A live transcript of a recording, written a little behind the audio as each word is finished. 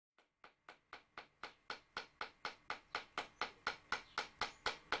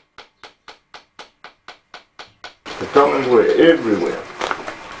The Tongans were everywhere.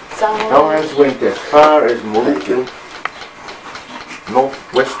 Tongans went as far as Moluku,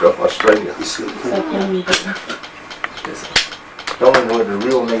 northwest of Australia. Tongans were the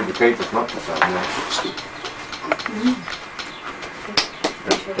real navigators, not the Southerners.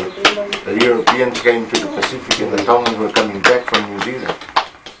 The Europeans came to the Pacific and the Tongans were coming back from New Zealand.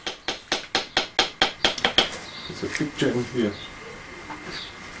 There's a picture in here.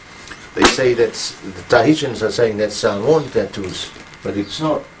 They say that's, the Tahitians are saying that's Samoan tattoos, but it's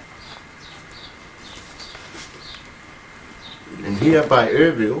not. And here by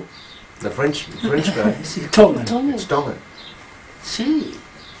Erville, the French guy, it's Tongan. it's Tongan. See.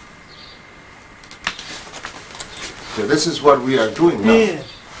 So this is what we are doing now. Yeah.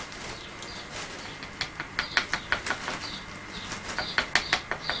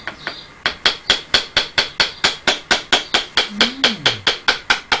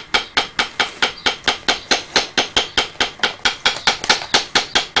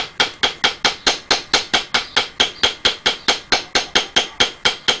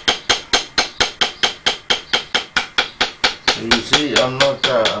 You see, I'm not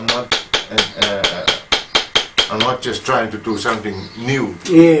just trying to do something new.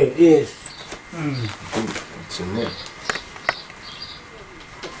 Yeah, yes. It's in there.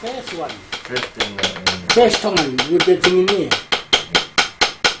 The first one. First First Tongan with the thing in there.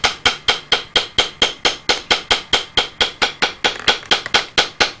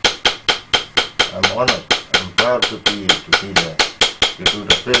 I'm honored. I'm proud to be there. To do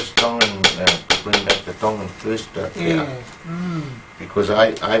the first Tongan, to bring back the Tongan first Yeah. because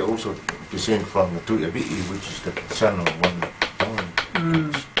I also descend from the Tuiabi'i, which is the son of one Tongan.